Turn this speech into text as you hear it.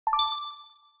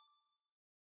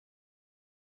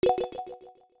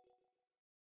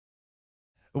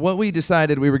what we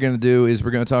decided we were going to do is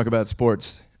we're going to talk about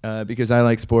sports because I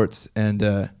like sports, and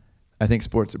I think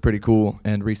sports are pretty cool.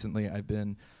 And recently I've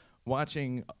been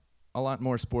watching a lot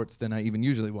more sports than I even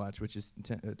usually watch, which is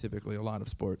typically a lot of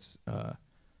sports.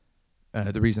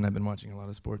 The reason I've been watching a lot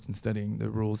of sports and studying the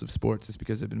rules of sports is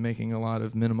because I've been making a lot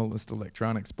of minimalist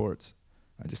electronic sports.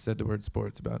 I just said the word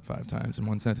sports about 5 times in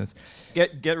one sentence.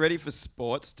 Get ready for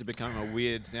sports to become a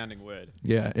weird sounding word.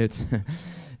 Yeah,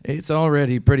 it's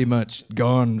already pretty much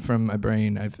gone from my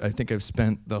brain. I think I've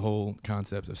spent the whole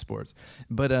concept of sports.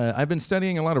 But I've been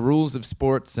studying a lot of rules of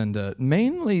sports, and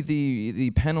mainly the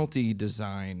penalty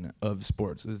design of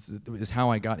sports is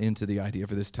how I got into the idea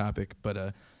for this topic.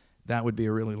 But that would be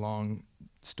a really long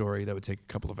story. That would take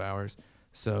a couple of hours.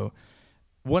 So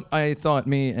what I thought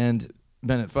me and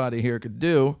Bennett Foddy here could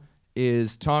do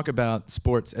is talk about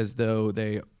sports as though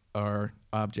they are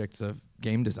objects of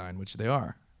game design, which they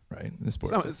are, right? The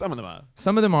sports. Some of them are.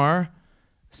 Some of them are.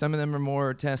 Some of them are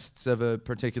more tests of a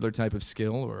particular type of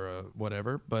skill or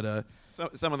whatever. But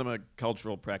some of them are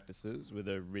cultural practices with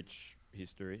a rich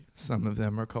history. Some of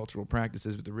them are cultural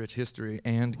practices with a rich history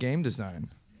and game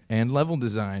design and level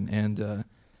design. And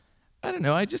I don't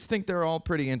know. I just think they're all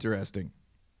pretty interesting.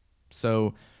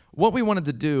 So what we wanted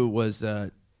to do was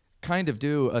kind of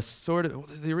do a sort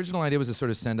of, the original idea was a sort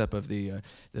of send up of the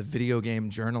video game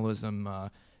journalism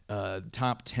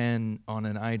top 10 on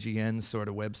an IGN sort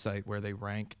of website where they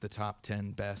rank the top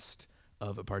 10 best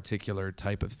of a particular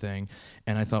type of thing.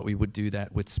 And I thought we would do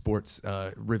that with sports,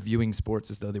 reviewing sports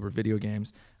as though they were video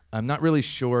games. I'm not really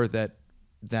sure that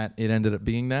it ended up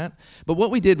being that. But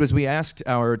what we did was we asked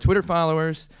our Twitter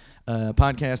followers,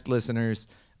 podcast listeners,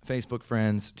 Facebook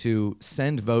friends to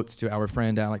send votes to our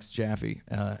friend Alex Jaffe,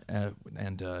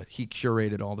 and he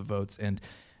curated all the votes and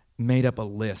made up a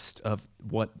list of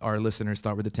what our listeners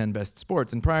thought were the 10 best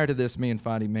sports. And prior to this, me and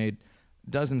Foddy made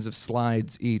dozens of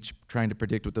slides each trying to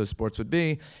predict what those sports would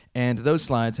be, and those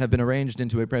slides have been arranged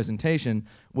into a presentation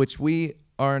which we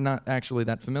are not actually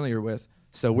that familiar with,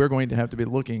 so we're going to have to be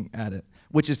looking at it,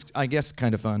 which is, I guess,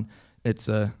 kind of fun. It's,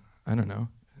 I don't know.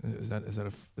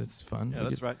 It's fun? Yeah,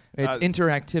 that's right. It's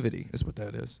interactivity is what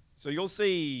that is. So you'll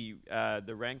see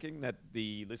the ranking that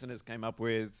the listeners came up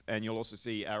with, and you'll also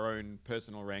see our own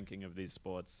personal ranking of these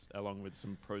sports, along with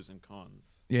some pros and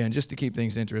cons. Yeah, and just to keep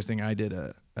things interesting, I did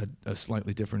a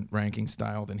slightly different ranking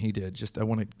style than he did. I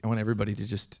want everybody to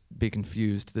just be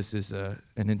confused. This is an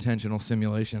intentional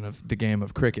simulation of the game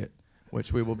of cricket,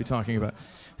 which we will be talking about.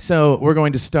 So we're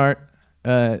going to start.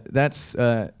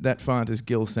 That font is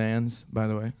Gil Sans, by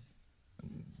the way.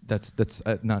 That's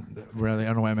not really. I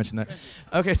don't know why I mentioned that.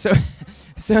 Okay,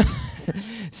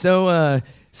 so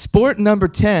sport number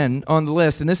 10 on the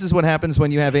list, and this is what happens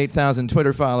when you have 8,000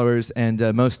 Twitter followers, and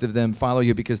most of them follow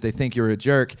you because they think you're a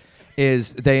jerk.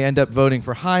 Is they end up voting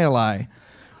for Highlight,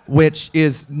 which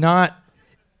is not.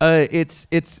 It's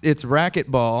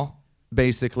racquetball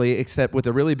basically, except with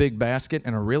a really big basket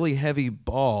and a really heavy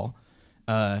ball.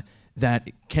 That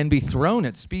can be thrown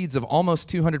at speeds of almost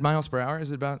 200 miles per hour. Is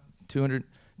it about 200?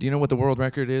 Do you know what the world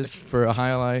record is for a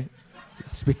highlight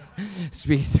speed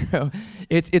throw?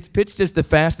 It's pitched as the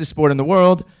fastest sport in the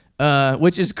world,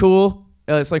 which is cool.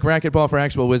 It's like racquetball for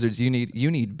actual wizards. You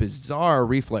need bizarre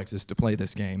reflexes to play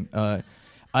this game.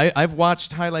 I've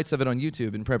watched highlights of it on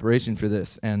YouTube in preparation for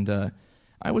this, and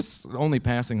I was only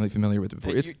passingly familiar with it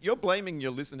before. You're blaming your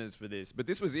listeners for this, but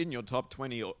this was in your top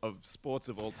 20 of sports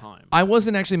of all time. I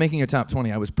wasn't actually making a top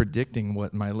 20. I was predicting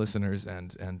what my listeners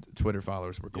and Twitter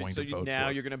followers were going to vote for. So now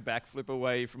you're going to backflip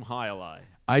away from Highlight.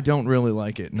 I don't really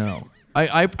like it, no.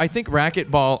 I think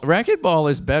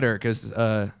racquetball is better because,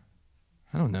 I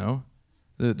don't know.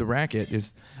 The racket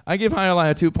is... I give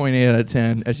Highlight a 2.8 out of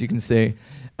 10, as you can see.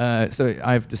 So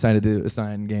I've decided to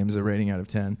assign games a rating out of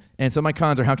 10. And so my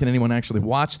cons are, how can anyone actually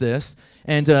watch this?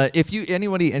 And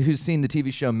anybody who's seen the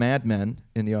TV show Mad Men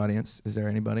in the audience, is there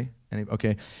anybody?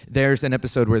 Okay. There's an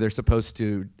episode where they're supposed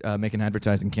to make an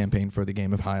advertising campaign for the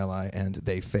game of Highlight, and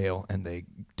they fail, and they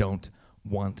don't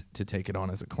want to take it on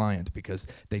as a client because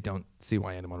they don't see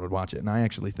why anyone would watch it. And I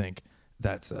actually think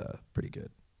that's pretty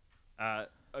good.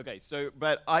 Okay, so,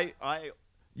 but I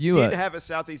did have a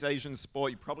Southeast Asian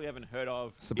sport you probably haven't heard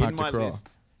of in my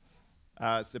list.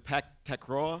 Sepak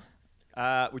takraw,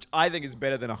 which I think is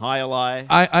better than a Highlight.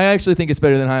 I actually think it's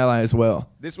better than Highlight as well.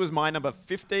 This was my number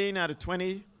 15 out of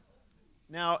 20.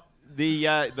 Now,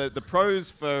 the pros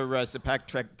for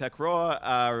Sepak takraw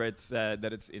are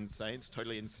that it's insane. It's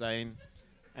totally insane.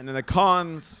 And then the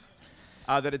cons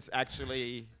are that it's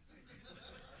actually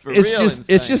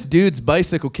It's just dudes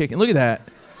bicycle kicking. Look at that.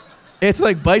 It's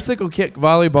like bicycle kick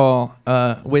volleyball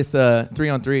with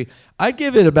 3-on-3. I'd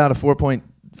give it about a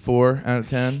 4.4 out of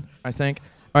 10, I think.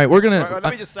 All right, we're gonna. All right,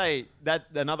 let me just say that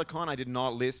another con I did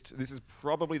not list. This is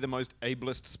probably the most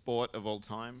ableist sport of all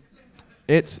time.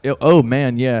 Oh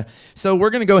man, yeah. So we're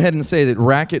gonna go ahead and say that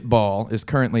racquetball is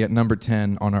currently at number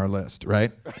 10 on our list,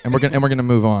 right? And we're gonna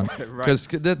move on because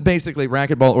basically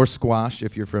racquetball or squash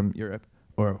if you're from Europe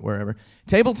or wherever.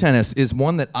 Table tennis is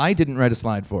one that I didn't write a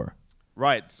slide for.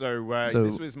 Right. So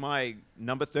this was my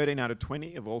number 13 out of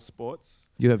 20 of all sports.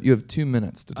 You have 2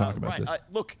 minutes to talk about this.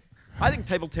 Look, I think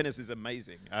table tennis is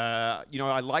amazing. You know,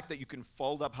 I like that you can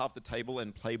fold up half the table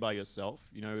and play by yourself.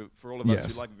 You know, for all of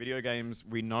us who like video games,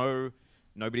 we know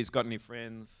nobody's got any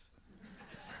friends.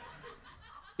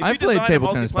 If I've played table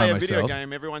tennis by myself. Video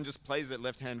game, everyone just plays it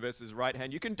left hand versus right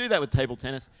hand. You can do that with table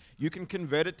tennis. You can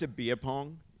convert it to beer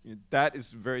pong. That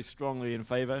is very strongly in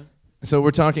favor. So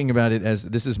we're talking about it as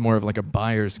this is more of like a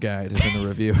buyer's guide than a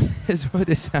review. Is what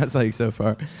it sounds like so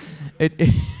far.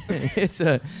 It's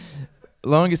a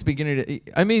longest beginner.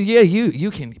 I mean, yeah,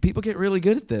 you can. People get really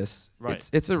good at this. Right.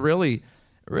 It's a really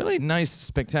nice,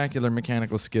 spectacular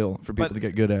mechanical skill for people to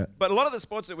get good at. But a lot of the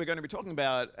sports that we're going to be talking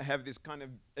about have this kind of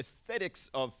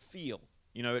aesthetics of feel.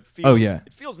 You know, it feels. Oh yeah.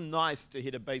 It feels nice to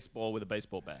hit a baseball with a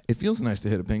baseball bat. It feels nice to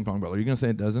hit a ping pong ball. Are you gonna say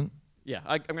it doesn't? Yeah,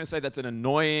 I'm going to say that's an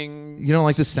annoying. You don't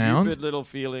like the sound? Stupid little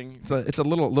feeling. It's a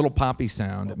little poppy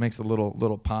sound. It makes a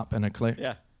little pop and a click.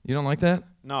 Yeah. You don't like that?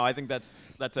 No, I think that's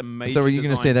a major. So are you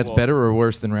going to say that's better or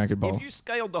worse than racquetball? If you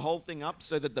scaled the whole thing up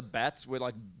so that the bats were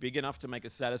like big enough to make a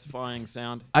satisfying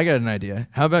sound. I got an idea.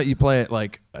 How about you play it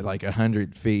like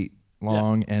 100 feet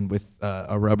long and with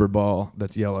a rubber ball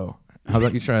that's yellow? How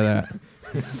about you try that?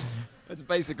 That's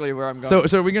basically where I'm going.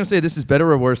 So are we going to say this is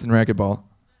better or worse than racquetball?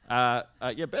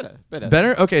 Yeah, better.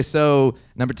 Better? Okay, so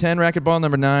number 10, racquetball.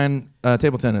 Number 9,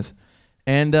 table tennis.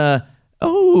 And,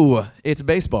 it's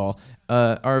baseball.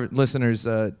 Our listeners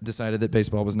decided that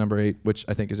baseball was number 8, which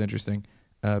I think is interesting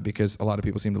because a lot of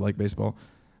people seem to like baseball.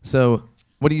 So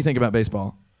what do you think about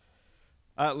baseball?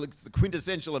 Look, it's the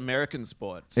quintessential American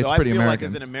sport. So It's I pretty feel American. like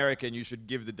as an American, you should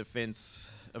give the defense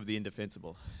of the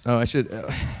indefensible. Oh, I should...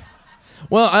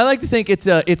 Well, I like to think it's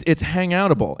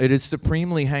hangoutable. It is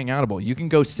supremely hangoutable. You can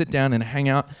go sit down and hang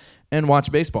out and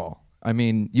watch baseball. I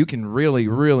mean, you can really,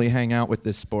 really hang out with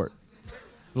this sport.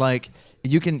 Like,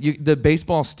 the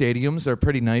baseball stadiums are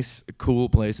pretty nice, cool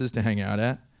places to hang out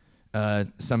at.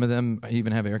 Some of them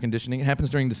even have air conditioning. It happens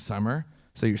during the summer,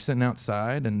 so you're sitting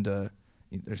outside and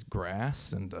there's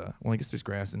grass and well, I guess there's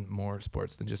grass in more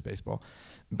sports than just baseball,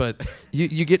 but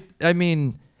you get. I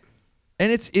mean.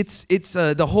 And it's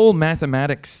the whole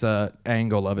mathematics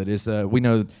angle of it is we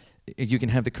know you can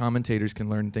have the commentators can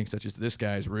learn things such as this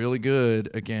guy's really good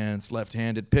against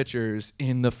left-handed pitchers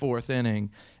in the 4th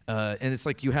inning, and it's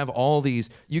like you have all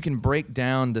these. You can break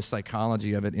down the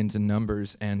psychology of it into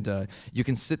numbers, and you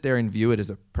can sit there and view it as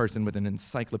a person with an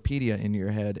encyclopedia in your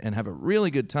head and have a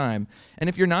really good time. And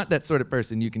if you're not that sort of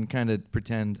person, you can kind of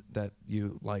pretend that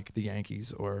you like the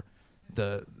Yankees or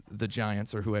the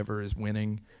Giants or whoever is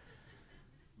winning.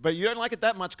 But you don't like it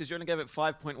that much because you only gave it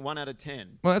 5.1 out of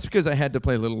 10. Well, that's because I had to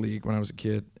play Little League when I was a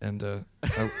kid, and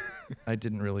I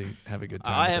didn't really have a good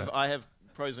time. I have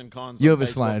pros and cons. You have a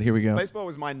baseball. slide. Here we go. Baseball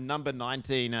was my number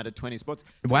 19 out of 20 sports.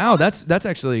 Wow, that's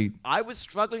actually... I was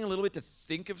struggling a little bit to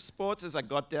think of sports as I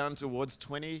got down towards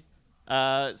 20,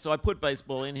 so I put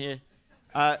baseball in here.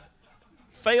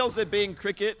 Fails at being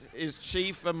cricket is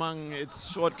chief among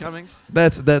its shortcomings.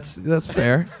 That's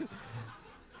fair.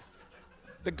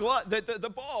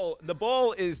 The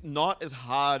ball is not as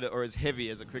hard or as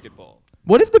heavy as a cricket ball.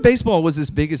 What if the baseball was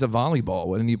as big as a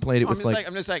volleyball and you played it with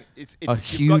I'm just saying, it's a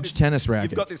huge tennis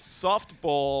racket? You've got this soft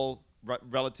ball,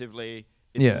 relatively.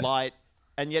 It's light,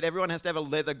 and yet everyone has to have a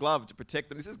leather glove to protect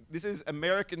them. This is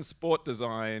American sport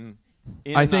design.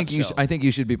 I think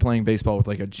you should be playing baseball with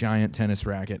like a giant tennis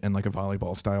racket and like a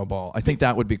volleyball style ball. I think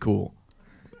that would be cool.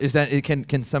 Is that it?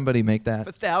 Can somebody make that?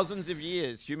 For thousands of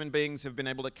years, human beings have been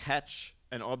able to catch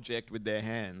an object with their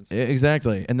hands. Yeah,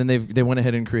 exactly. And then they went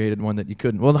ahead and created one that you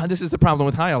couldn't. Well, this is the problem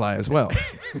with Highlight as well.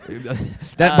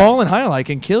 That ball in Highlight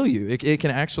can kill you. It can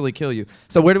actually kill you.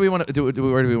 So where do we want to where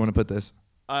do we want to put this?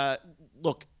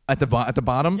 Look. At the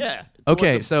bottom? Yeah.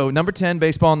 Okay, so number 10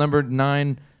 baseball, number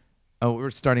 9 we're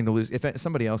starting to lose. If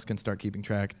somebody else can start keeping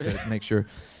track to make sure.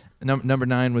 Number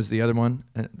 9 was the other one,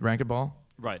 racquetball?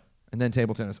 Right. And then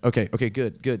table tennis. Okay,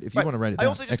 good. If you want to write it down. I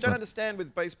also just don't understand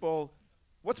with baseball,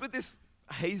 what's with this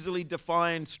hazily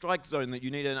defined strike zone that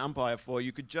you need an umpire for?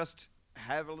 You could just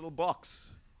have a little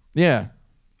box. Yeah.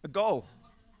 A goal.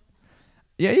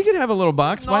 Yeah, you could have a little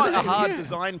box. It's not a hard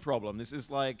design problem. This is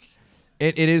like...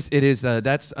 It is.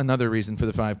 That's another reason for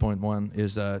the 5.1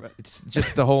 is it's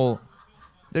just the whole...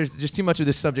 There's just too much of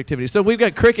this subjectivity. So we've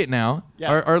got cricket now.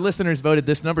 Yeah. Our listeners voted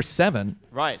this number 7.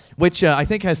 Right. Which I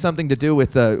think has something to do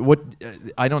with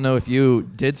I don't know if you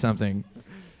did something,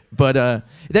 but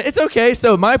it's okay.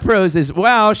 So my pros is,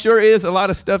 wow, sure is a lot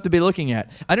of stuff to be looking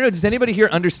at. I don't know, does anybody here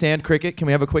understand cricket? Can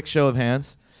we have a quick show of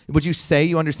hands? Would you say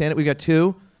you understand it? We've got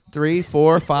 2, 3,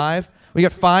 4, 5. We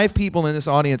got 5 people in this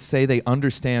audience say they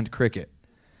understand cricket.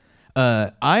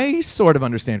 I sort of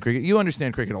understand cricket. You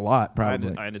understand cricket a lot,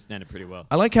 probably. I understand it pretty well.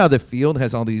 I like how the field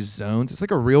has all these zones. It's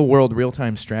like a real-world,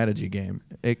 real-time strategy game.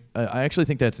 I actually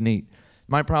think that's neat.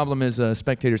 My problem is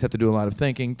spectators have to do a lot of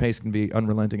thinking. Pace can be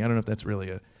unrelenting. I don't know if that's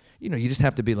really you just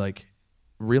have to be like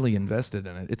really invested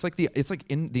in it. It's like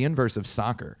the inverse of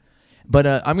soccer. But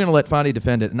I'm going to let Foddy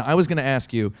defend it. And I was going to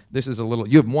ask you,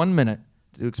 you have 1 minute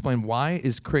to explain why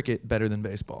is cricket better than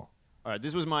baseball? All right,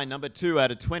 this was my number 2 out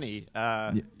of 20.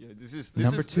 This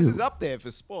is up there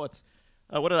for sports.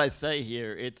 What did I say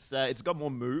here? It's got more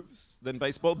moves than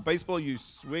baseball. Baseball, you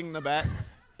swing the bat,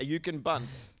 and you can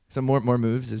bunt. So more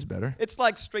moves is better? It's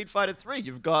like Street Fighter 3.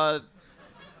 You've got...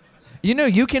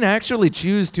 You can actually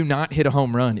choose to not hit a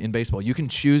home run in baseball. You can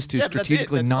choose to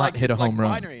strategically not hit a home run.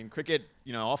 Binary. In cricket,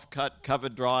 off-cut, cover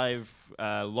drive,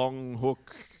 long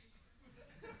hook...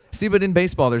 See, but in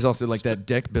baseball, there's also like that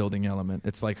deck building element.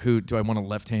 It's like, who do I want a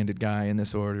left-handed guy in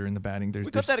this order in the batting? There's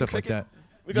stuff like that.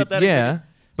 We got that. Yeah,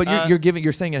 but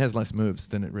you're saying it has less moves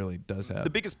than it really does have. The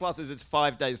biggest plus is it's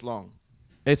 5 days long.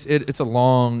 It's a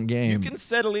long game. You can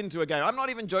settle into a game. I'm not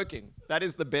even joking. That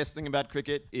is the best thing about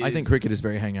cricket. I think cricket is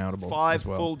very hangoutable 5 as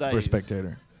well full days for a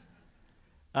spectator.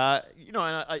 And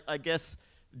I guess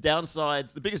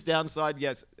downsides. The biggest downside,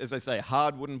 yes, as I say,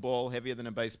 hard wooden ball, heavier than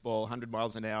a baseball, 100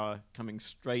 miles an hour, coming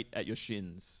straight at your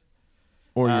shins.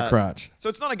 Or your crotch. So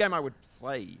it's not a game I would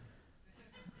play.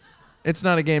 It's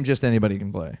not a game just anybody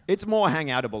can play. It's more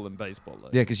hangoutable than baseball, though.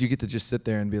 Yeah, because you get to just sit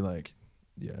there and be like,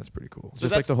 yeah, that's pretty cool. So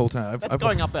just like the whole time. That's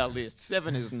going up our list.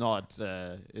 7 is not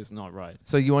right.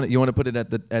 So you want to put it at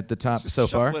the top so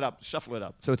far? Shuffle it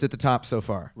up. So it's at the top so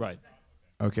far. Right.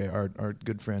 Okay, our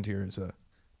good friend here is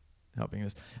helping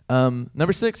us.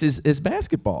 Number 6 is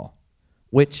basketball,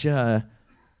 which I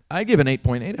give an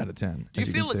 8.8 out of 10. Do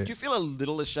you feel a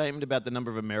little ashamed about the number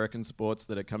of American sports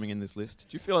that are coming in this list?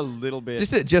 Do you feel a little bit?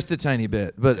 Just a tiny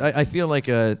bit, but I feel like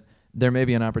there may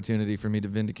be an opportunity for me to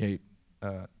vindicate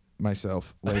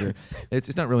myself later.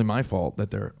 It's not really my fault that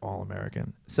they're all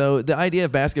American. So the idea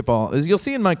of basketball is, you'll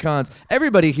see in my cons,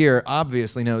 everybody here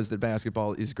obviously knows that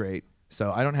basketball is great,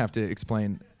 so I don't have to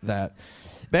explain that.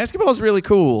 Basketball is really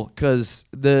cool because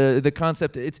the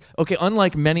concept, it's okay.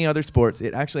 Unlike many other sports,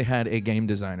 it actually had a game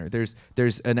designer. There's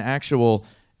an actual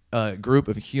group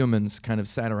of humans kind of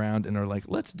sat around and are like,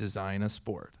 let's design a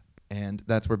sport, and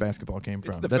that's where basketball came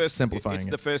from. That's simplifying it. It's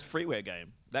the first freeware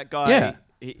game. That guy,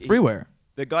 freeware.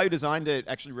 The guy who designed it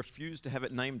actually refused to have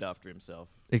it named after himself.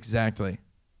 Exactly.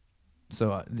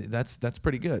 So that's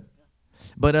pretty good.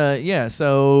 But yeah,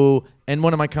 so, and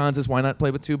one of my cons is, why not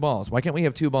play with 2 balls? Why can't we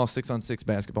have 2 balls, 6-on-6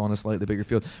 basketball on a slightly bigger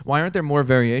field? Why aren't there more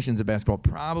variations of basketball?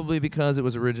 Probably because it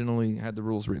was originally had the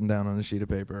rules written down on a sheet of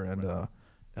paper, and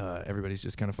everybody's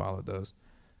just kind of followed those.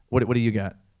 What do you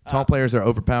got? Tall players are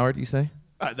overpowered, you say?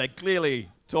 They clearly,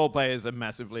 tall players are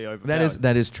massively overpowered.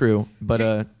 That is true,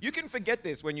 but you can forget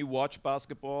this when you watch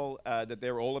basketball, that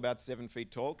they're all about 7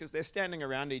 feet tall, because they're standing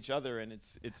around each other, and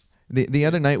it's. The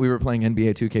other night we were playing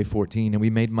NBA 2K14, and we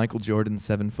made Michael Jordan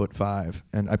 7'5",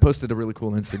 and I posted a really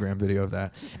cool Instagram video of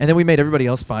that, and then we made everybody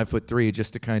else 5'3",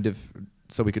 just to kind of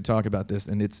so we could talk about this,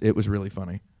 and it was really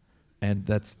funny, and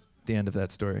that's the end of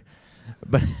that story,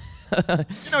 but.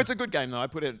 It's a good game though. I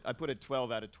put it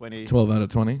 12 out of 20. 12 out of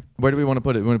 20. Where do we want to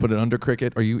put it? We want to put it under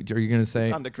cricket? Are you going to say?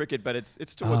 It's under cricket, but it's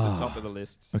towards the top of the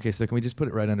list. Okay, so can we just put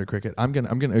it right under cricket? I'm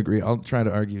gonna agree. I'll try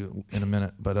to argue in a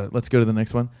minute, but let's go to the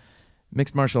next one.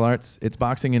 Mixed martial arts. It's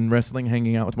boxing and wrestling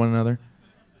hanging out with one another.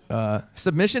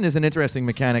 Submission is an interesting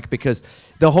mechanic because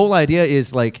the whole idea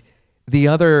is like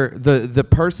the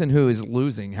person who is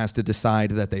losing has to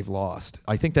decide that they've lost.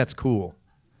 I think that's cool.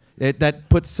 That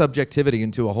puts subjectivity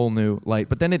into a whole new light.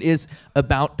 But then it is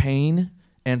about pain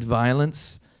and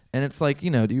violence. And it's like, do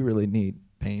you really need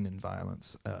pain and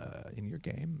violence in your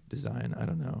game design? I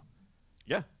don't know.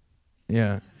 Yeah.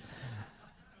 Yeah.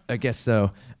 I guess so.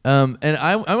 And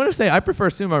I want to say I prefer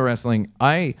sumo wrestling.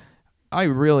 I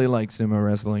really like sumo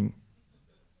wrestling.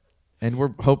 And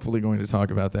we're hopefully going to talk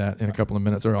about that in a couple of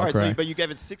minutes, or I'll cry. But you gave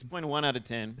it 6.1 out of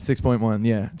 10. 6.1,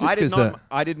 yeah.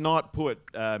 I did not put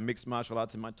mixed martial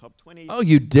arts in my top 20. Oh,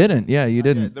 you didn't? Yeah, you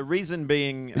didn't. Yeah, the reason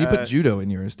being, you put judo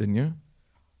in yours, didn't you?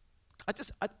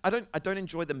 I don't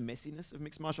enjoy the messiness of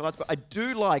mixed martial arts, but I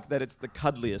do like that it's the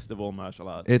cuddliest of all martial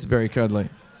arts. It's very cuddly.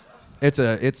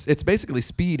 It's basically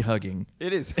speed hugging.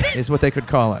 It is. Is what they could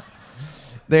call it.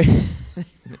 They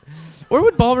or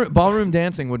would ballroom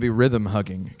dancing would be rhythm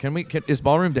hugging. Is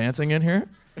ballroom dancing in here?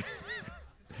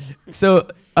 So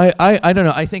I don't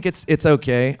know. I think it's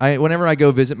okay. Whenever I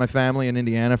go visit my family in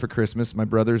Indiana for Christmas, my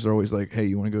brothers are always like, "Hey,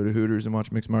 you want to go to Hooters and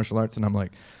watch mixed martial arts?" And I'm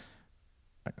like,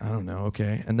 I don't know.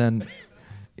 Okay. And then,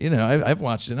 I've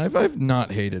watched it. And I've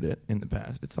not hated it in the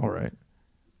past. It's all right.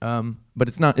 But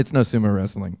it's no sumo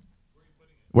wrestling.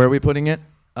 Where are we putting it?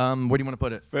 Where do you want to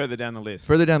put it? Further down the list.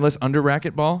 Further down the list, under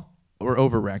racquetball or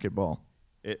over racquetball?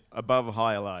 Above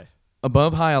high ally.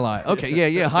 Above high ally. Okay,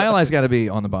 yeah. High ally's got to be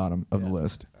on the bottom of the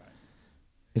list.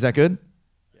 Is that good?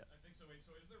 Yeah. I think so. Wait,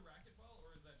 so is there racquetball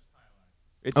or is that just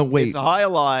high ally? It's a high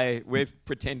ally. We're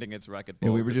pretending it's racquetball. Yeah,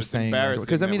 we were just saying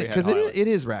because it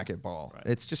is racquetball. Right.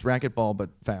 It's just racquetball but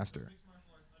faster. Mixed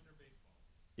martial arts under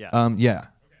baseball. Yeah. Yeah. Okay.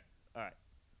 All right.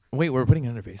 Wait, we're putting it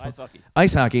under baseball. Ice hockey.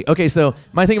 Ice hockey. Okay, so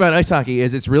my thing about ice hockey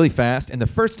is it's really fast, and the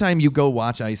first time you go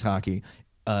watch ice hockey,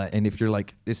 and if you're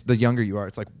like, the younger you are,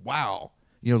 it's like, wow,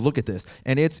 look at this,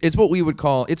 and it's what we would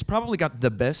call, it's probably got the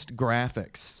best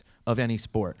graphics of any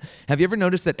sport. Have you ever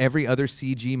noticed that every other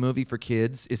CG movie for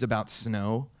kids is about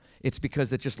snow? It's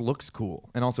because it just looks cool,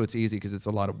 and also it's easy because it's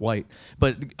a lot of white.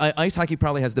 But ice hockey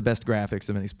probably has the best graphics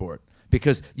of any sport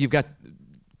because you've got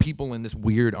people in this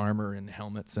weird armor and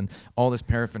helmets and all this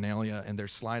paraphernalia, and they're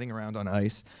sliding around on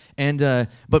ice. And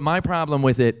but my problem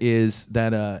with it is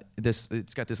that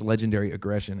it's got this legendary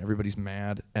aggression. Everybody's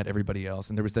mad at everybody else,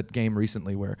 and there was that game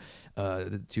recently where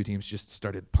the two teams just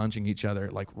started punching each other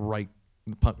like right.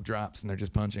 The puck drops and they're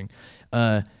just punching.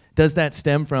 Does that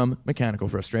stem from mechanical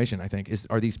frustration? I think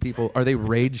are they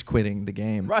rage quitting the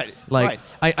game? Right. Like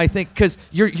I think because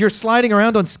you're sliding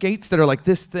around on skates that are like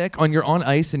this thick you're on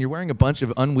ice and you're wearing a bunch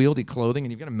of unwieldy clothing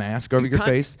and you've got a mask over your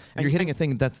face and you're hitting a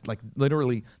thing that's like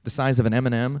literally the size of an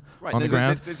M&M on the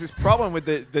ground. There's this problem with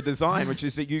the design, which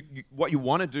is that what you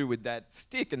want to do with that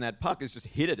stick and that puck is just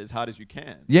hit it as hard as you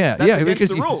can. Yeah, That's against because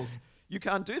the rules. You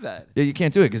can't do that. Yeah, you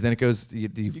can't do it because then it goes.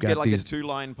 You've got get like these a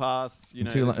two-line pass.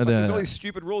 there's there's all these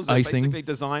stupid rules that icing. are basically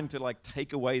designed to like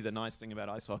take away the nice thing about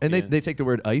ice hockey. And they take the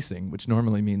word icing, which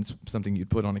normally means something you'd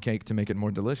put on a cake to make it more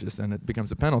delicious, and it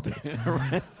becomes a penalty.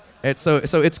 Right. So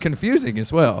it's confusing as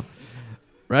well,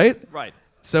 right? Right.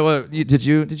 So did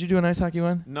you do an ice hockey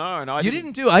one? No. You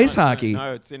didn't do ice hockey.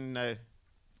 No, it's in.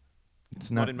 It's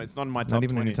not in my top 20. Not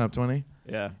even in your top 20.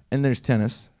 Yeah. And there's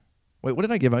tennis. Wait, what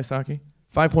did I give ice hockey?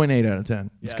 5.8 out of 10.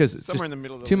 It's because it's somewhere in the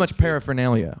middle of the too much list.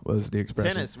 paraphernalia was the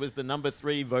expression. Tennis was the number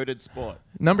 3 voted sport.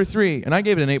 Number 3, and I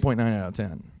gave it an 8.9 out of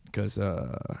 10 because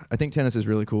I think tennis is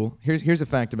really cool. Here's a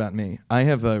fact about me. I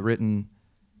have written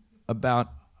about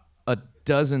a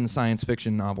dozen science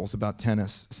fiction novels about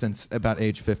tennis since about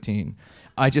age 15.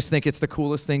 I just think it's the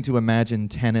coolest thing to imagine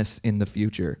tennis in the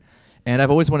future. And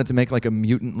I've always wanted to make like a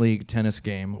Mutant League tennis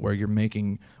game where you're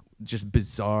making just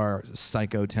bizarre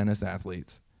psycho tennis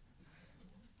athletes.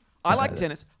 I like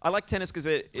tennis. I like tennis because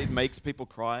it makes people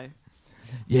cry.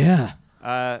 Yeah.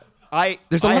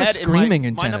 There's a lot of screaming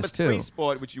in my tennis, number 3 too.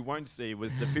 sport, which you won't see,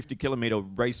 was the 50-kilometer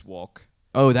race walk.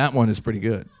 Oh, that one is pretty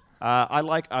good.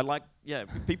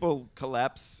 People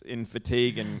collapse in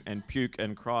fatigue and puke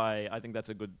and cry. I think that's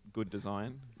a good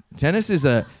design. Tennis is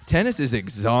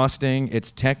exhausting.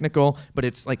 It's technical, but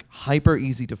it's like hyper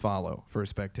easy to follow for a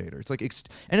spectator. It's like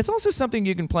and it's also something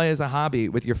you can play as a hobby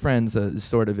with your friends,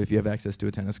 sort of, if you have access to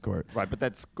a tennis court. Right, but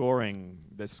the scoring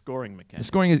mechanic. The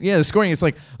scoring is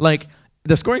like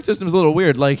the scoring system is a little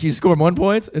weird. Like you score 1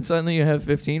 point and suddenly you have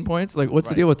 15 points. Like what's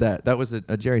the deal with that? That was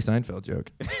a Jerry Seinfeld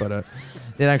joke, but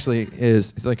it actually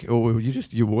is. It's like, oh,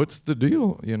 what's the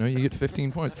deal? You get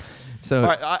 15 points. So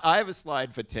right, I have a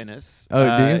slide for tennis.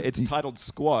 Oh, do you? It's titled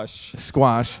squash.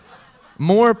 Squash.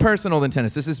 More personal than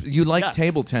tennis. You like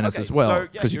table tennis as well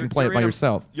because you can play it by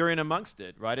yourself. You're in amongst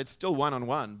it, right? It's still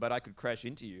one-on-one, but I could crash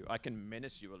into you. I can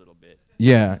menace you a little bit.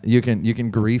 Yeah, you can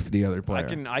grief the other player.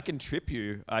 I can trip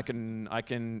you. I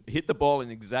can hit the ball in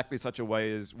exactly such a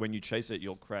way as when you chase it,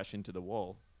 you'll crash into the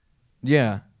wall.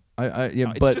 Yeah.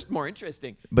 It's just more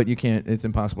interesting. But you can't. It's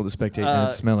impossible to spectate, and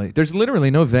it's smelly. There's literally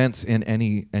no vents in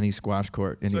any squash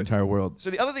court in the entire world.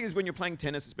 So the other thing is when you're playing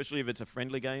tennis, especially if it's a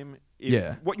friendly game,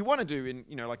 what you want to do in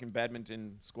like in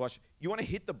badminton, squash, you want to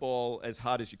hit the ball as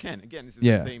hard as you can. Again, this is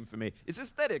the theme for me. It's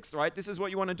aesthetics, right? This is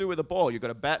what you want to do with a ball. You've got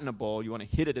a bat and a ball. You want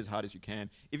to hit it as hard as you can.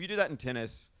 If you do that in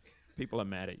tennis, people are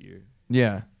mad at you.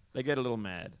 Yeah. They get a little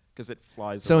mad because it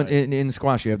flies So away. in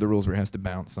squash, you have the rules where it has to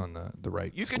bounce on the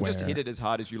right You square. can just hit it as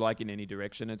hard as you like in any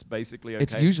direction. It's basically okay.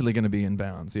 It's usually going to be in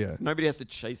bounds, yeah. Nobody has to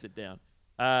chase it down.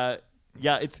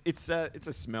 Yeah, it's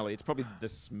a smelly. It's probably the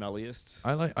smelliest.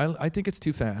 I think it's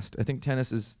too fast. I think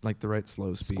tennis is like the right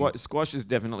slow speed. Squash is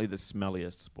definitely the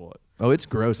smelliest sport. Oh, it's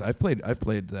gross. I've played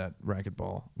that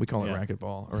racquetball. We call it Yeah.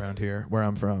 racquetball around here where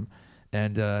I'm from,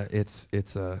 and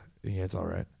it's all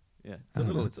right. Yeah, I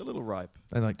don't know. it's a little ripe.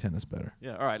 I like tennis better.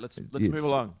 Yeah, all right, let's It's- move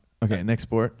along. Okay, next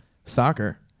sport,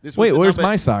 soccer. This was Wait, the where's number-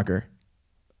 my soccer?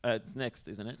 It's next,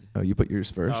 isn't it? Oh, you put yours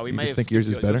first. Oh, we You may just have think yours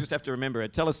is skipped You'll better. just have to remember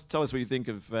it. Tell us what you think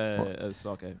of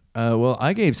soccer. Well,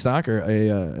 I gave soccer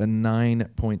a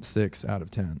 9.6 out of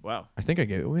 10. Wow. I think I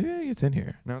gave it. Well, yeah, it's in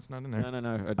here. No, it's not in there.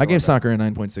 No. I gave soccer a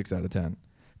 9.6 out of 10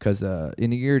 because in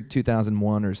the year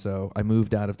 2001 or so, I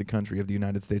moved out of the country of the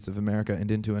United States of America and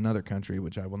into another country,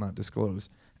 which I will not disclose.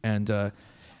 And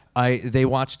they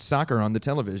watched soccer on the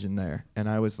television there, and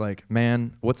I was like,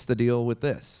 man, what's the deal with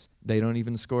this? They don't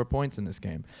even score points in this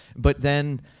game. But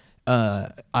then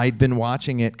I'd been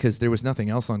watching it because there was nothing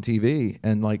else on TV,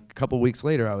 and like a couple weeks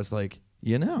later, I was like,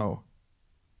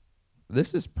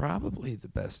 this is probably the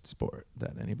best sport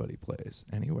that anybody plays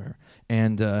anywhere.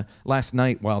 And last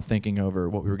night, while thinking over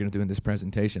what we were going to do in this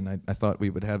presentation, I thought we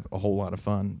would have a whole lot of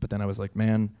fun. But then I was like,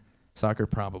 man, soccer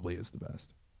probably is the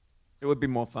best. It would be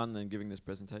more fun than giving this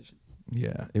presentation.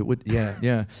 Yeah, it would.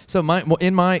 Yeah. So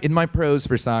in my pros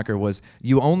for soccer was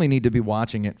you only need to be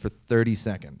watching it for 30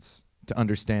 seconds to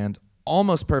understand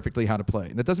almost perfectly how to play.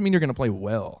 That doesn't mean you're going to play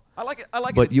well. I like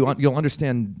it. But you'll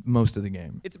understand most of the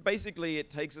game. It's basically,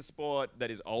 it takes a sport that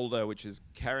is older, which is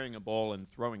carrying a ball and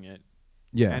throwing it.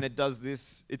 Yeah. And it does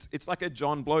this. It's like a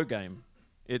John Blow game.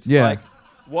 It's Yeah. like,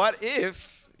 what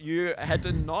if you had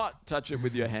to not touch it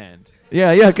with your hand?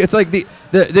 Yeah. It's like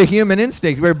the human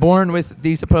instinct. We're born with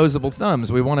these opposable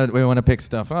thumbs. We want to pick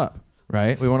stuff up,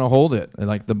 right? We want to hold it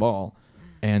like the ball,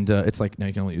 and it's like now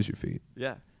you can only use your feet.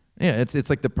 Yeah. Yeah, it's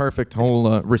like the perfect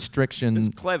whole restriction, It's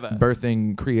clever.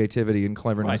 birthing creativity and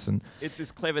cleverness, Right. and It's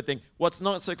this clever thing. What's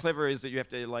not so clever is that you have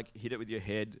to like hit it with your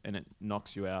head and it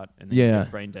knocks you out and then you Yeah.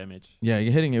 get brain damage. yeah,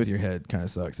 you're hitting it with your head kind of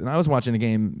sucks. And I was watching a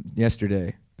game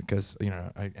yesterday because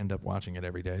I end up watching it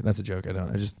every day. That's a joke.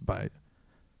 I just buy it.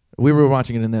 We were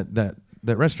watching it in that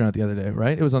restaurant the other day,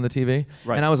 right? It was on the TV,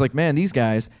 Right. and I was like, man, these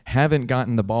guys haven't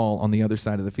gotten the ball on the other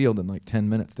side of the field in like 10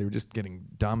 minutes. They were just getting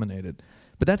dominated.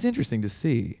 But that's interesting to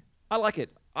see. I like it.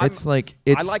 I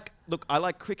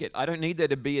like cricket. I don't need there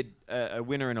to be a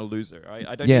winner and a loser.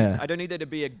 I don't. Yeah. I don't need there to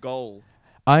be a goal.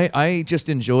 I just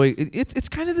enjoy it. It's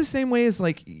kind of the same way as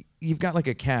like you've got like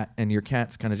a cat and your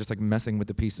cat's kind of just like messing with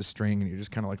the piece of string and you're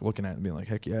just kind of like looking at it and being like,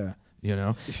 heck yeah,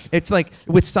 It's like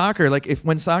with soccer, like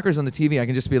when soccer's on the TV, I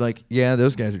can just be like, yeah,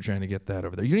 those guys are trying to get that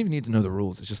over there. You don't even need to know the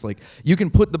rules. It's just like you can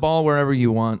put the ball wherever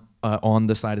you want on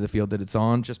the side of the field that it's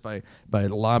on just by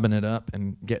lobbing it up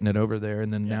and getting it over there,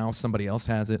 and then now somebody else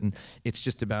has it, and it's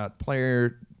just about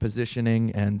player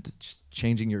positioning and just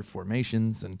changing your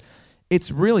formations, and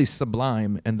it's really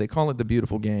sublime, and they call it the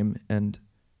beautiful game, and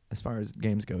as far as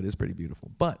games go, it is pretty beautiful.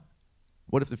 But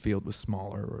what if the field was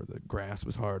smaller, or the grass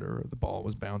was harder, or the ball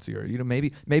was bouncier?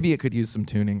 Maybe it could use some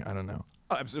tuning. I don't know.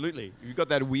 Oh, absolutely. You've got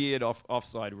that weird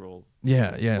offside rule.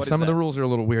 Yeah. What is Some of the that? rules are a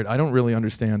little weird. I don't really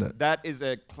understand it. That is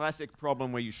a classic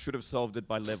problem where you should have solved it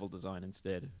by level design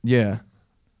instead. Yeah.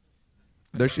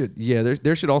 There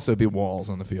should also be walls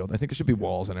on the field. I think there should be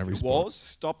walls in every sport. Walls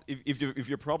stop if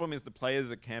your problem is the players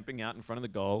are camping out in front of the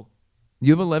goal.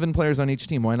 You have 11 players on each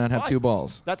team. Why not have 2 Spikes.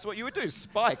 balls? That's what you would do.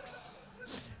 Spikes.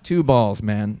 2 balls,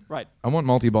 man. Right. I want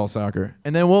multi-ball soccer.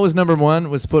 And then what was number 1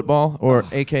 was football, or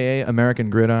AKA American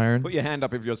Gridiron. Put your hand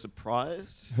up if you're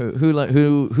surprised.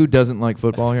 Who doesn't like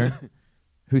football here?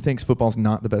 Who thinks football's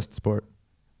not the best sport?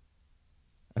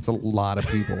 That's a lot of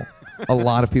people. A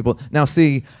lot of people. Now,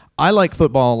 see, I like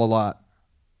football a lot.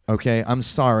 Okay, I'm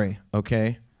sorry.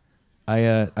 Okay,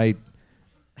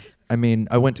 I mean,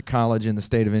 I went to college in the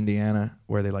state of Indiana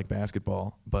where they like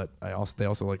basketball, but they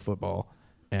also like football,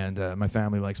 and my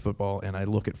family likes football, and I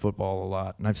look at football a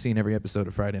lot, and I've seen every episode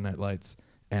of Friday Night Lights,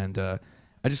 and I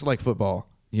just like football.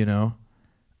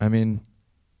 I mean,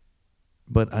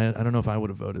 but I don't know if I would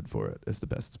have voted for it as the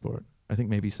best sport. I think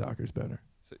maybe soccer's better.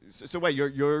 So wait,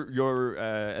 you're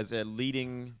as a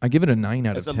leading I give it a 9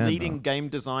 out of 10. as a leading though. game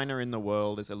designer in the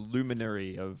world, as a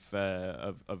luminary of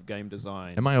game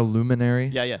design. Am I a luminary?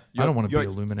 Yeah. I don't want to be You're- a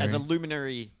luminary. As a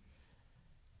luminary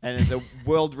and as a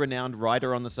world-renowned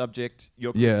writer on the subject,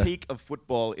 your Yeah. critique of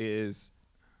football is,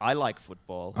 I like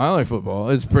football. I like football.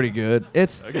 It's pretty good.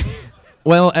 It's Okay.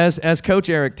 well, as Coach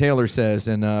Eric Taylor says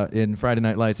in Friday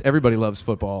Night Lights, everybody loves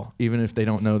football, even if they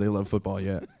don't know they love football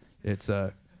yet. It's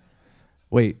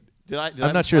wait.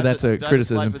 I'm not sure that's a Did I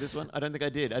criticism. have a slide for this one? I don't think I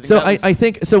did. I think So that was- I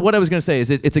think so. What I was going to say is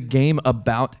it's a game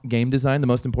about game design. The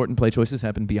most important play choices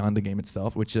happen beyond the game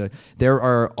itself. Which there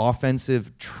are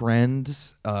offensive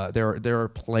trends. There are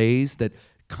plays that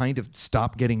kind of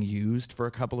stop getting used for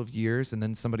a couple of years, and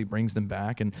then somebody brings them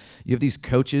back. And you have these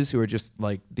coaches who are just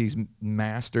like these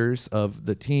masters of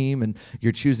the team, and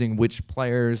you're choosing which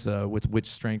players with which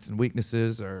strengths and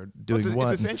weaknesses are doing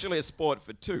what. It's essentially a sport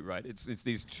for two, right? It's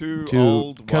these two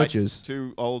old coaches,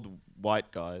 two old white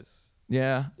guys.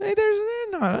 Yeah, hey,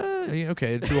 they're not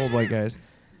okay. Two old white guys.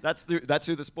 That's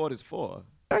who the sport is for.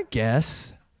 I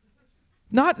guess.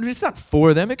 It's not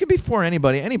for them. It could be for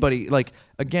anybody. Anybody, like,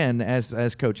 again,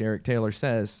 as Coach Eric Taylor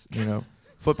says,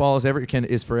 football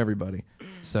is for everybody.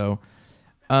 So,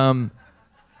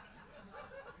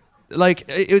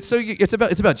 it's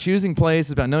about choosing plays.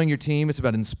 It's about knowing your team. It's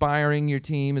about inspiring your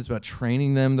team. It's about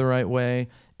training them the right way.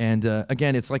 And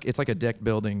again, it's like a deck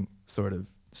building sort of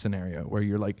scenario where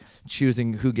you're like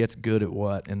choosing who gets good at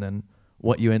what, and then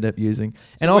what you end up using.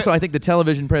 And also, I think the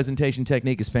television presentation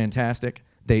technique is fantastic.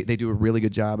 They do a really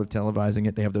good job of televising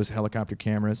it. They have those helicopter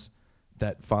cameras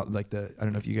that I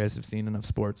don't know if you guys have seen enough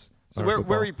sports. So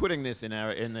where are you putting this in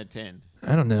the 10?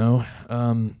 I don't know.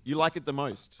 You like it the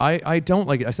most? I don't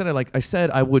like it. I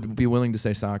said I would be willing to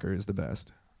say soccer is the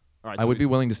best. All right, I would be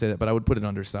willing to say that, but I would put it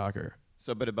under soccer.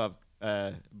 So, but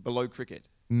below cricket.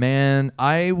 Man,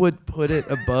 I would put it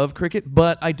above cricket,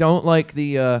 but I don't like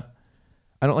the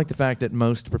fact that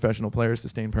most professional players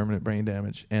sustain permanent brain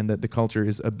damage, and that the culture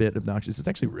is a bit obnoxious. It's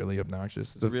actually really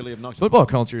obnoxious. It's really obnoxious. Football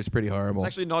culture is pretty horrible. It's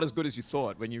actually not as good as you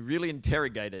thought when you really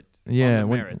interrogate it. Yeah, on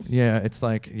the merits.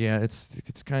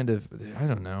 It's kind of, I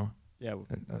don't know. Yeah,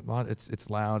 A lot. It's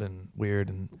loud and weird,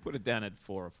 and we'll put it down at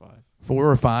 4 or 5.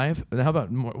 4 or 5. How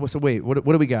about more? So wait, what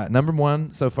do we got? Number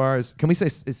 1 so far is, can we say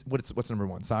what's number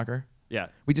 1? Soccer. Yeah.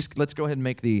 Let's go ahead and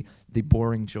make the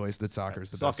boring choice that soccer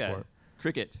is the best sport.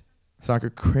 Cricket. Soccer,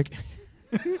 cricket.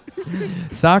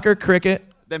 Soccer, cricket.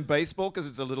 Then baseball, because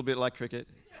it's a little bit like cricket.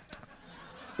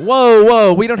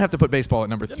 Whoa. We don't have to put baseball at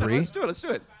number 3. No, let's do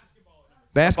it.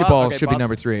 Basketball should be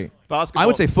number 3. Basketball. I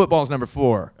would say football is number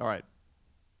 4. All right.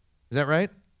 Is that right?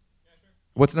 Yeah, sure.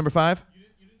 What's number 5? You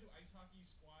didn't do ice hockey,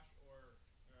 squash, or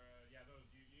those.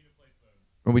 You need to place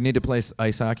those. Or we need to place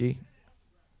ice hockey.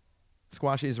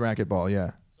 Squash is racquetball,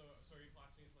 yeah. So are you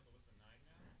collapsing it to like a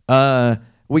list of 9 now?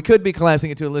 We could be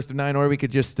collapsing it to a list of 9, or we could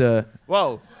just...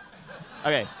 Whoa.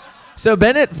 Okay. So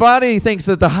Bennett Foddy thinks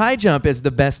that the high jump is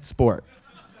the best sport.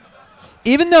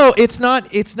 Even though it's not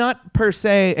per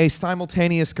se a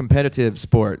simultaneous competitive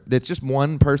sport. It's just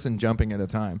one person jumping at a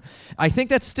time. I think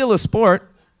that's still a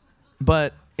sport,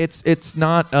 but it's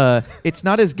not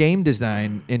as game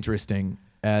design interesting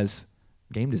as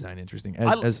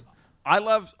I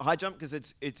love high jump because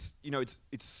it's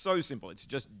so simple. It's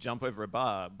just jump over a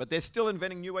bar, but they're still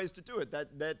inventing new ways to do it.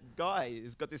 That guy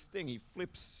has got this thing. He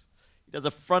does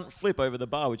a front flip over the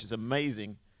bar, which is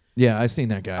amazing. Yeah, I've seen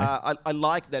that guy. I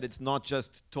like that it's not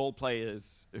just tall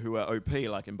players who are OP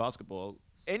like in basketball.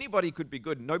 Anybody could be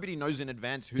good. Nobody knows in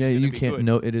advance who's going to be good. Yeah, you can't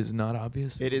know. It is not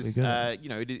obvious. It is.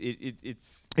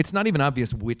 It's. It's not even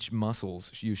obvious which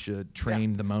muscles you should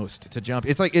train the most to jump.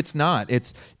 It's like it's not.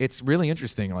 It's really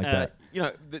interesting like that.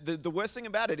 The worst thing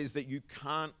about it is that you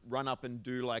can't run up and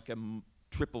do like a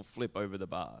triple flip over the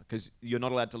bar because you're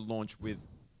not allowed to launch with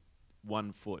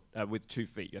 1 foot, with 2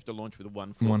 feet. You have to launch with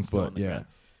 1 foot. 1 foot, yeah. Ground,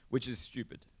 which is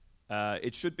stupid.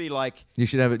 It should be like... You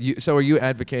should have it. So are you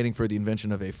advocating for the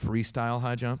invention of a freestyle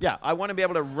high jump? Yeah, I want to be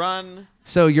able to run...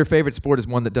 So your favorite sport is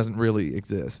one that doesn't really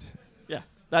exist? Yeah,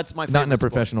 that's my favorite Not in a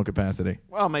sport. professional capacity?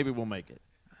 Well, maybe we'll make it.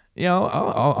 Yeah,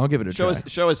 I'll give it a try.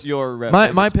 Show us your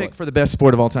my pick for the best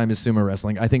sport of all time is sumo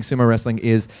wrestling. I think sumo wrestling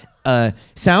is...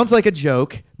 sounds like a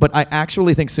joke, but I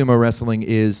actually think sumo wrestling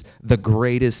is the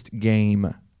greatest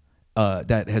game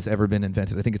that has ever been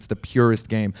invented. I think it's the purest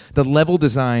game. The level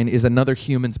design is another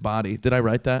human's body. Did I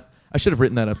write that? I should have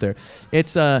written that up there.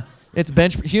 It's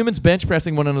humans bench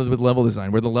pressing one another with level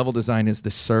design, where the level design is the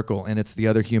circle and it's the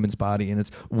other human's body, and it's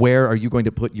where are you going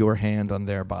to put your hand on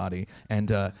their body,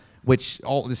 and it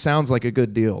sounds like a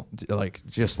good deal,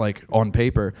 just like on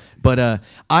paper. But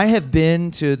I have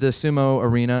been to the sumo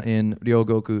arena in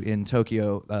Ryogoku in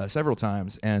Tokyo several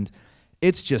times, and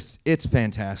it's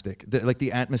fantastic.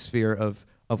 The atmosphere of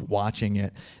watching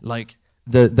it. Like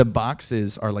the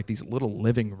boxes are like these little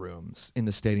living rooms in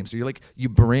the stadium. So you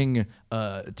bring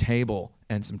a table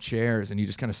and some chairs and you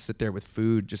just kind of sit there with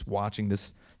food, just watching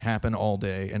this happen all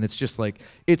day. And it's just like,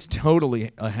 it's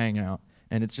totally a hangout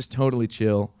and it's just totally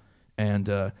chill. And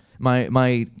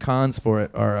my cons for it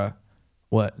are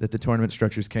that the tournament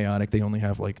structure is chaotic. They only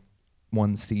have like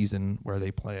one season where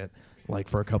they play it. like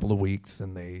for a couple of weeks,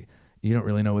 and you don't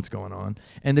really know what's going on.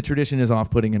 And the tradition is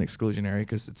off-putting and exclusionary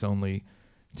because it's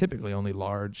typically only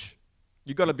large.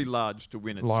 You got to be large to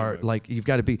win at sumo. Like you've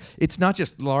got to be. It's not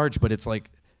just large, but it's like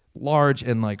large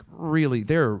and like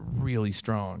they're really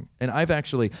strong. And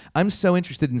I'm so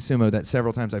interested in sumo that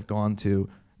several times I've gone to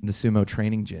the sumo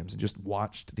training gyms and just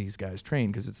watched these guys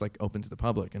train because it's like open to the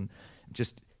public, and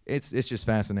it's just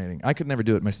fascinating. I could never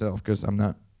do it myself because I'm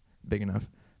not big enough.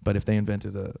 But if they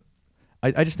invented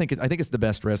I think it's the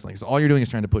best wrestling. So all you're doing is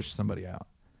trying to push somebody out.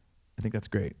 I think that's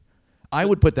great. I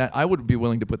would be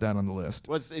willing to put that on the list.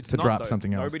 Well, it's to not, drop though.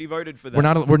 something else. Nobody voted for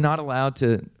that. We're not allowed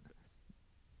to.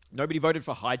 Nobody voted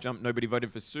for high jump. Nobody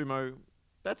voted for sumo.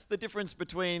 That's the difference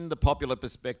between the popular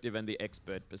perspective and the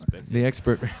expert perspective. The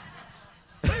expert.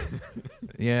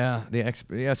 Yeah, the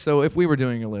expert. Yeah. So if we were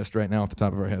doing a list right now off the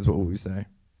top of our heads, what would we say?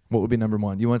 What would be number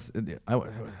one? You want high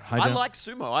jump? I like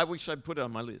sumo. I wish I'd put it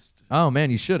on my list. Oh man,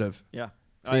 you should have. Yeah.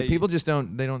 See, people just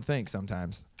don't think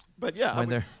sometimes. But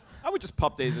yeah, I would just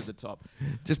pop these at the top.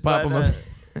 Just pop them up.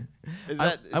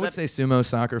 I would say sumo,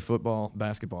 soccer, football,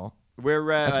 basketball. I think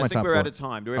we're four. out of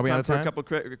time. Do we have time for a couple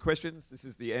of questions? This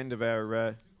is the end of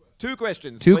our 2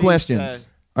 questions. Two Please, questions.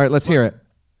 All right, let's hear it.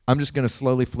 I'm just gonna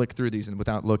slowly flick through these and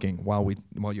without looking while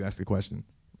you ask the question.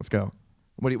 Let's go.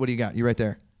 What do you got? You right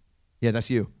there. Yeah, that's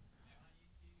you.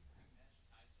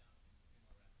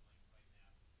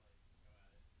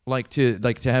 Like to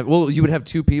have, well, you would have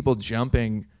 2 people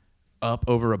jumping up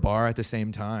over a bar at the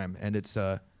same time, and it's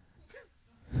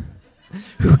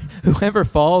whoever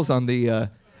falls on the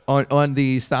on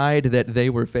the side that they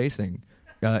were facing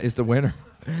is the winner.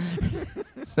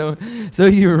 so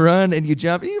you run and you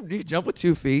jump. You jump with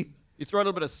 2 feet. You throw a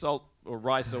little bit of salt or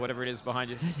rice or whatever it is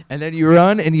behind you. And then you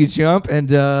run and you jump and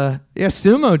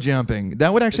sumo jumping.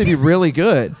 That would actually be really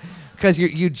good. Because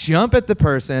you jump at the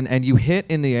person and you hit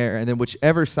in the air, and then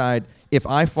whichever side, if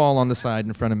I fall on the side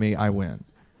in front of me, I win.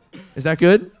 Is that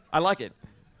good? I like it.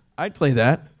 I'd play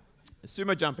that.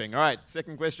 Sumo jumping. All right,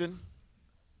 second question.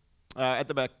 At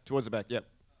the back, towards the back, yep.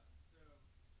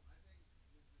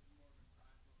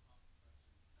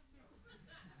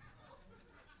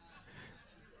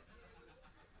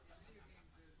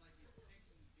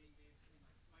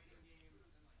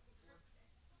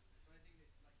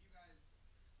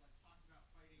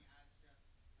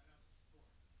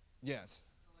 Yes. So,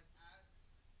 like,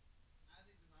 as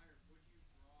a designer, would you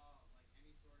draw like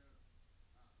any sort of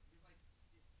because like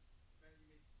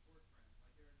Bennett, you made sports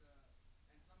friends.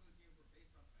 Like there's and some of those games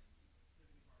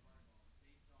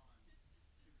were based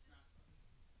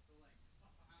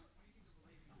on fighting games,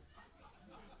 like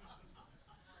specifically for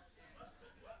volleyball, based on Super Smash Bros. So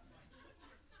like, what do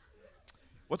you think the relationship?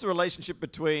 What's the relationship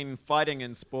between fighting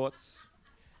and sports?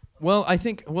 Well,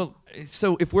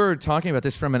 so if we're talking about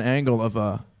this from an angle of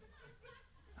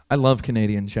I love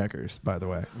Canadian checkers, by the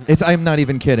way. I'm not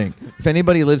even kidding. If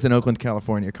anybody lives in Oakland,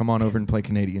 California, come on over and play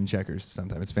Canadian checkers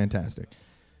sometime. It's fantastic.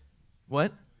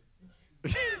 What?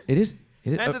 It is.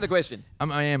 Answer the question.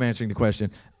 I am answering the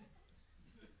question.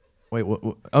 Wait,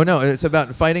 what? Oh no, it's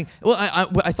about fighting. Well,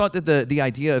 I thought that the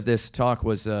idea of this talk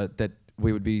was that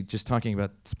we would be just talking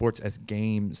about sports as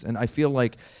games, and I feel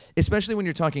like, especially when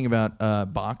you're talking about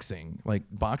boxing, like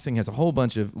boxing has a whole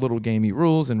bunch of little gamey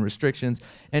rules and restrictions,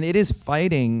 and it is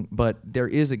fighting, but there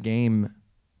is a game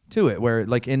to it, where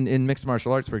like in mixed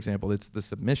martial arts, for example, it's the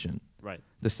submission. Right.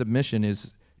 The submission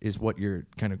is what you're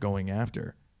kind of going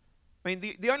after. I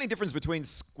mean, the only difference between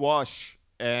squash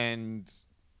and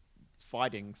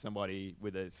fighting somebody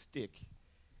with a stick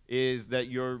is that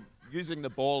you're using the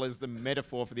ball as the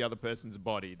metaphor for the other person's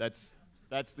body. That's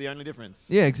the only difference.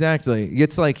 Yeah, exactly.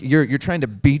 It's like you're trying to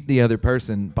beat the other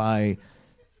person by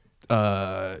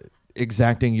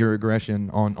exacting your aggression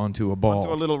onto a ball.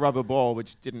 Onto a little rubber ball,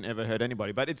 which didn't ever hurt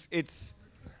anybody. But it's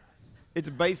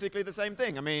basically the same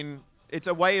thing. I mean, it's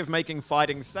a way of making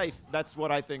fighting safe. That's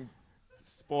what I think.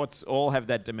 Sports all have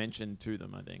that dimension to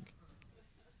them, I think.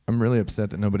 I'm really upset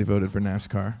that nobody voted for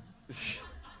NASCAR.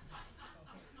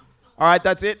 All right,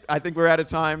 that's it. I think we're out of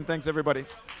time. Thanks, everybody.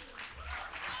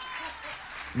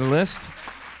 The list.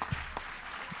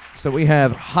 So we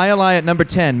have Highlight at number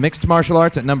 10, mixed martial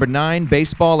arts at number 9,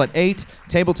 baseball at 8,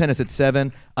 table tennis at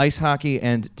 7, ice hockey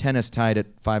and tennis tied at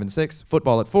 5 and 6,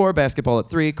 football at 4, basketball at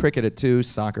 3, cricket at 2,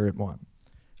 soccer at 1,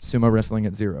 sumo wrestling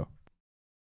at 0.